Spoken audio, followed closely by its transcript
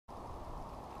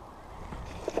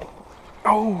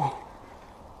Oh,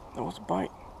 that was a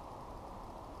bite.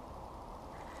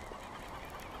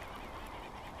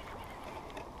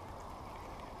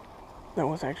 That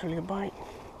was actually a bite.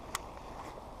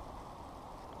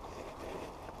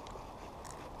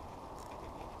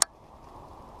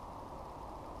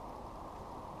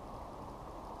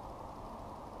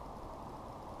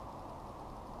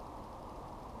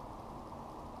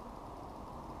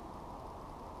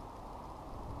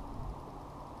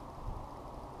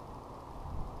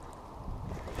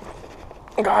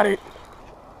 Got it.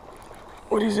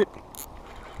 What is it?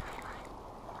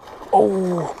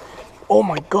 Oh, oh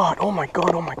my God, oh my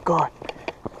God, oh my God.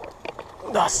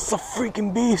 That's a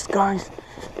freaking beast, guys.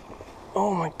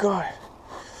 Oh my God.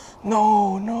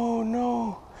 No, no,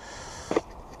 no.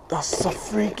 That's a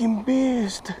freaking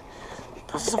beast.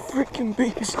 That's a freaking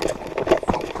beast.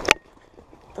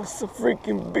 That's a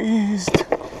freaking beast.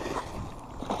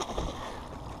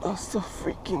 That's a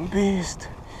freaking beast.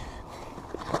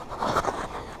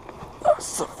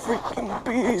 That's a freaking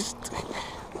beast.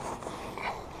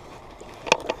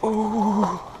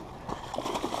 Oh.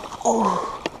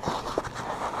 Oh.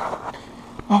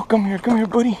 Oh, come here,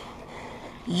 buddy.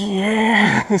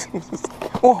 Yes.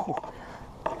 Oh.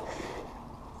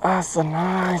 That's a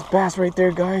nice bass right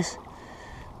there, guys.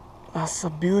 That's a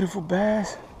beautiful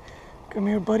bass. Come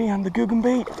here, buddy, on the Googan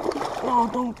bait. No,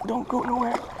 don't go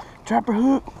nowhere. Trapper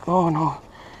hook. Oh no.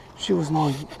 She was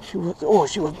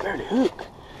barely hooked.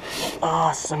 Oh,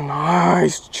 that's a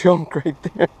nice chunk right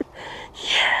there.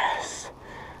 Yes.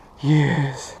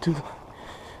 Yes.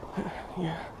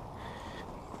 Yeah.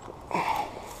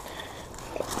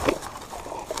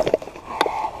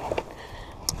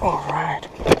 All right.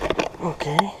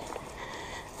 Okay.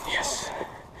 Yes.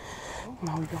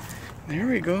 Now we go. There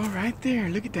we go, right there.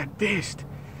 Look at that beast.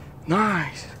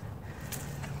 Nice.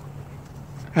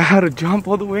 I had to jump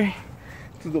all the way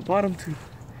to the bottom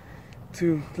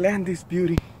to land this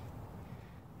beauty.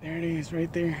 There it is,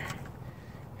 right there.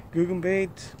 Googan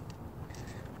bait,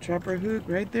 trapper hook,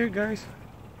 right there, guys.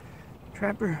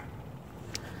 Trapper,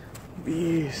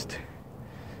 beast.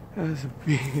 That's a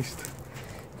beast.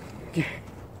 Yeah.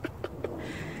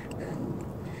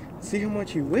 See how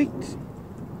much he weighs.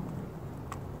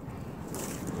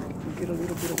 Get a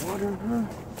little bit of water in her.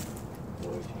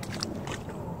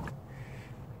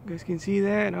 You guys can see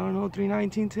that. I don't know,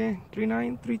 319.10,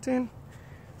 39, 310,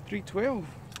 312.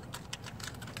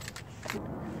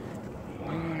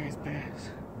 Nice bass.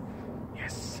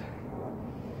 Yes.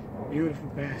 Beautiful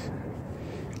bass.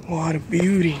 What a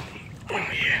beauty.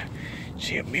 Oh yeah.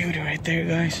 See a beauty right there,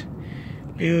 guys.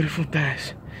 Beautiful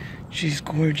bass. She's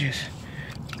gorgeous.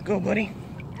 Go, buddy.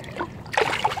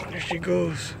 There she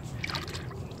goes.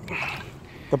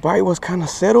 The bite was kind of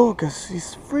settled because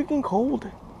it's freaking cold.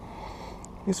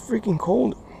 It's freaking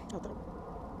cold.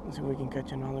 Let's see if we can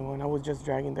catch another one. I was just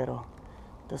dragging that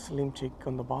the slim chick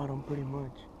on the bottom, pretty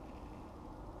much.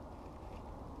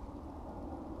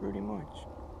 Pretty much.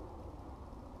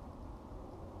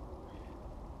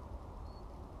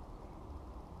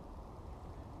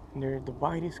 And there, the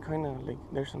bite is kind of like,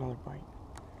 there's another bite.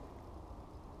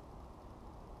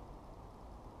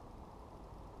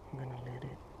 I'm gonna let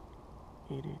it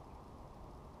eat it.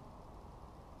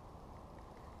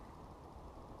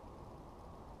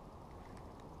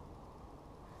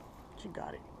 She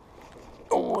got it.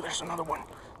 Oh, there's another one.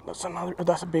 That's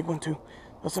a big one too.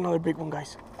 That's another big one,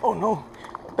 guys. Oh no,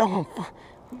 that one,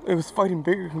 it was fighting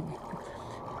bigger.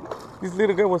 This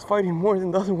little guy was fighting more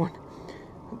than the other one.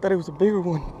 I thought it was a bigger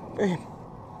one. Hey,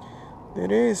 there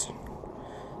it is.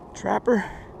 Trapper.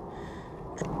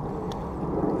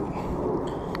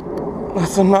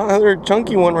 That's another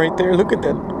chunky one right there. Look at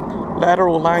that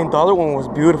lateral line. The other one was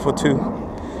beautiful too.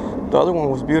 The other one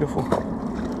was beautiful.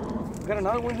 We got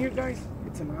another one here, guys.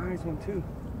 It's a nice one too.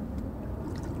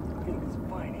 I think it's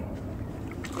fighting.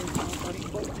 There you go, buddy.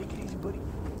 Oh, take it easy, buddy.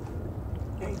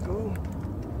 There you go.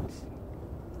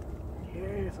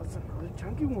 Yes, that's another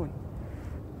chunky one.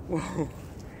 Whoa,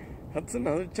 that's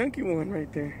another chunky one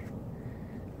right there.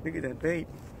 Look at that bait.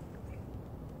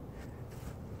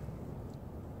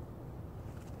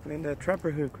 And that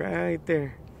trapper hook right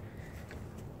there.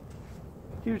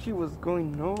 Here she was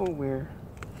going nowhere.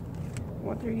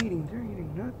 What they're eating? They're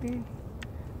eating nothing.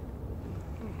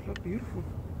 Oh, so beautiful.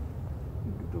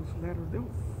 Look at those laterals. They're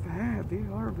fat. They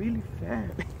are really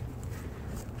fat.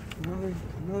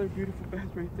 Another beautiful bass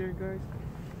right there, guys.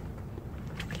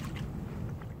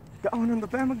 Got one on the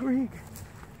Bama Greek.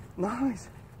 Nice.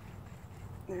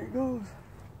 There it goes.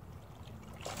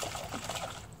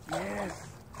 Yes.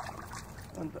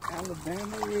 On the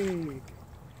Alabama rig.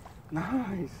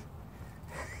 Nice.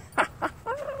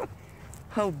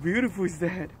 How beautiful is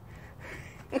that?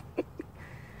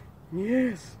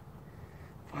 Yes.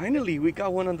 Finally, we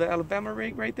got one on the Alabama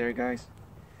rig right there, guys.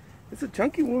 It's a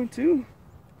chunky one too.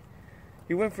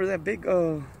 He went for that big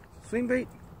swing bait.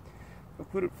 I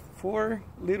put 4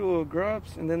 little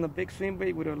grubs and then the big swing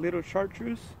bait with a little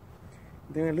chartreuse.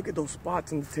 Then look at those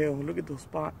spots in the tail. Look at those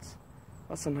spots.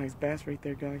 That's a nice bass right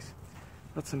there, guys.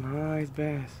 That's a nice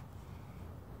bass.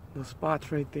 Those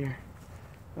spots right there.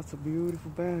 That's a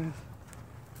beautiful bass.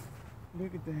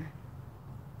 Look at that.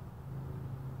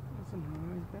 That's a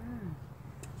nice bass.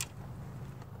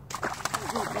 There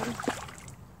you go, buddy.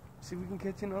 See if we can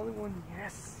catch another one.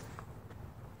 Yes.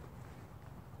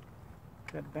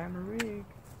 That Bama rig.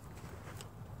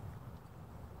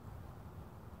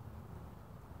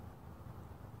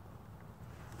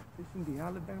 Fishing the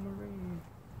Alabama rig.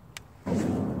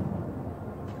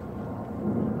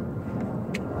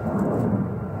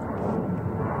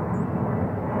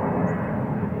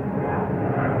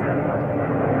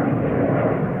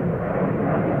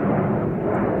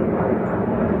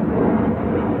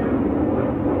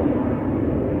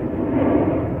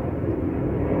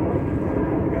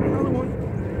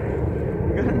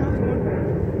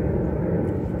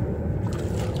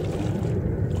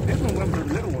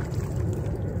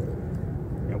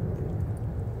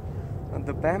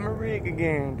 The Bama rig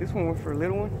again. This one went for a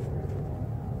little one.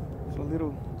 It's a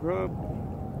little grub.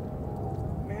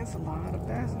 Man, it's a lot of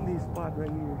bass in these spots right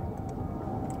here.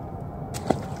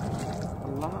 A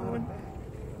lot one.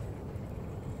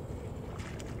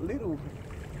 Little.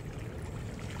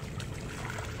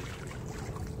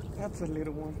 That's a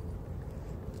little one.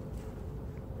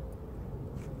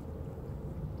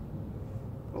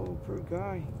 Oh, poor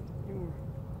guy. You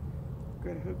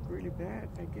got hooked really bad,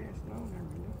 I guess. No, not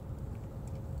really.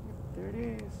 There it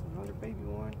is, another baby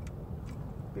one.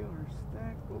 They are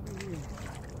stacked over here.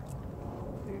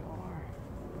 They are.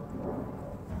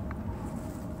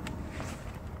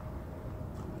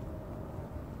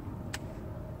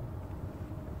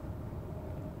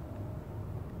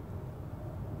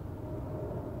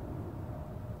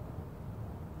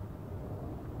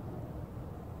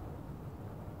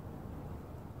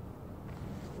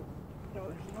 Oh,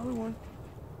 there's another one.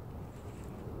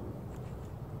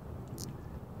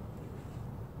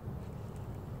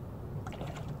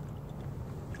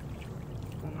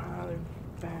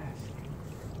 Bass.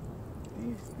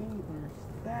 These things are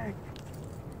stacked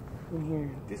in here.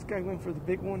 This guy went for the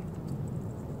big one.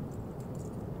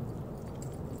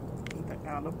 The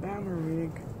Alabama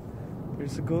rig. There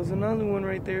goes another one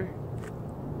right there.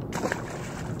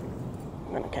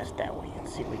 I'm gonna cast that way and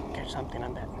see if we can catch something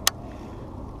on that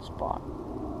spot.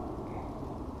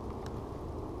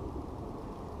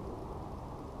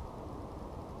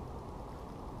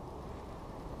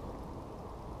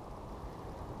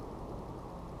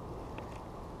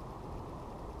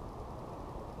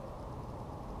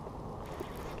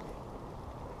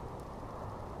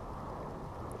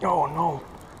 Oh no,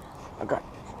 I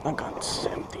got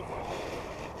something.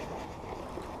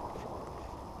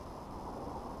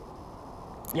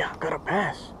 Yeah, I got a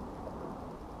bass.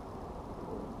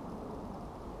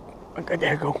 Okay,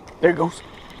 there you go. There it goes.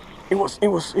 It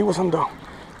was on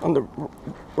the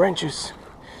branches.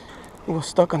 It was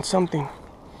stuck on something.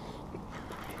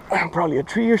 Probably a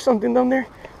tree or something down there.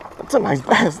 That's a nice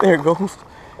bass. There it goes.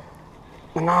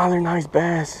 Another nice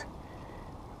bass.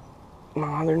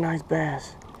 Another nice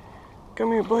bass.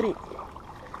 Come here, buddy.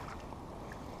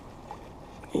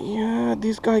 Yeah,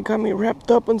 this guy got me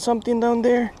wrapped up on something down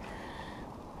there.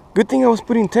 Good thing I was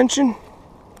putting tension.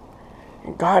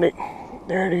 Got it.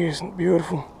 There it is.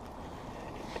 Beautiful.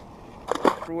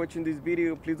 For watching this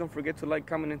video, please don't forget to like,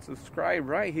 comment, and subscribe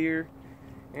right here.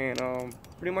 And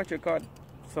pretty much I caught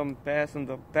some bass on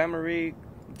the Bama rig,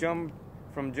 jump,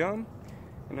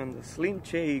 and on the slim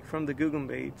shake from the Google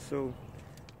bait. So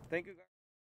thank you guys.